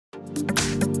Here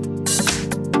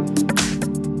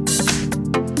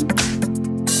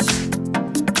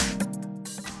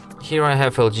I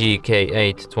have LG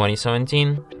K8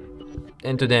 2017,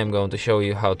 and today I'm going to show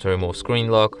you how to remove screen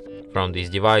lock from this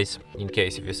device in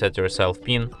case if you set yourself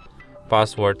PIN,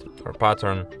 password or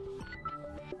pattern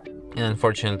and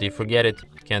unfortunately forget it,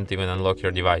 can't even unlock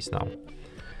your device now.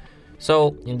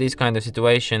 So in this kind of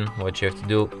situation, what you have to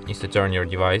do is to turn your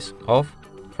device off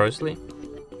firstly,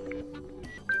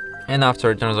 and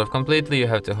after it turns off completely you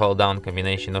have to hold down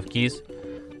combination of keys,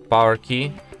 power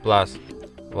key plus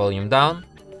volume down,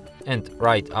 and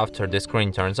right after the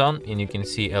screen turns on and you can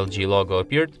see LG logo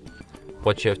appeared,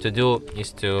 what you have to do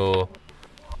is to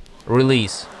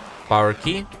release power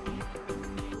key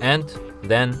and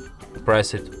then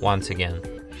press it once again.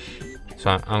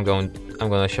 So I'm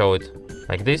gonna show it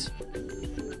like this.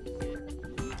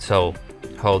 So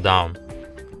hold down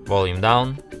volume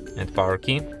down and power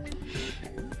key.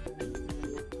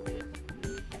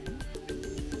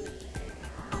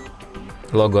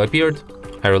 Logo appeared.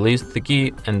 I released the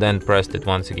key and then pressed it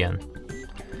once again.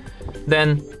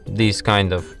 Then this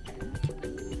kind of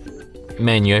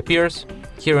menu appears.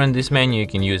 Here in this menu you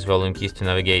can use volume keys to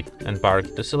navigate and power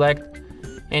key to select,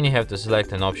 and you have to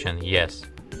select an option yes.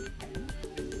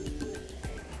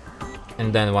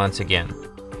 And then once again.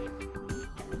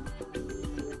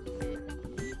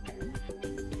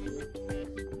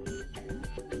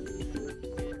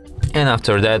 And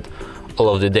after that,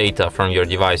 all of the data from your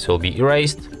device will be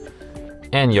erased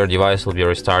and your device will be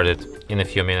restarted in a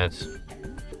few minutes.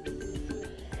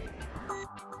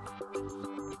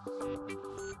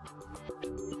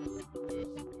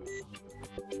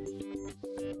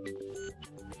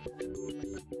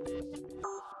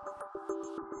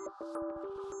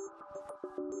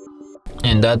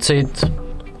 And that's it.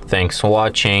 Thanks for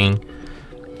watching.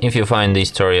 If you find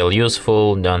this tutorial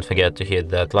useful, don't forget to hit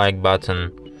that like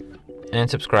button and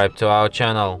subscribe to our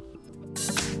channel.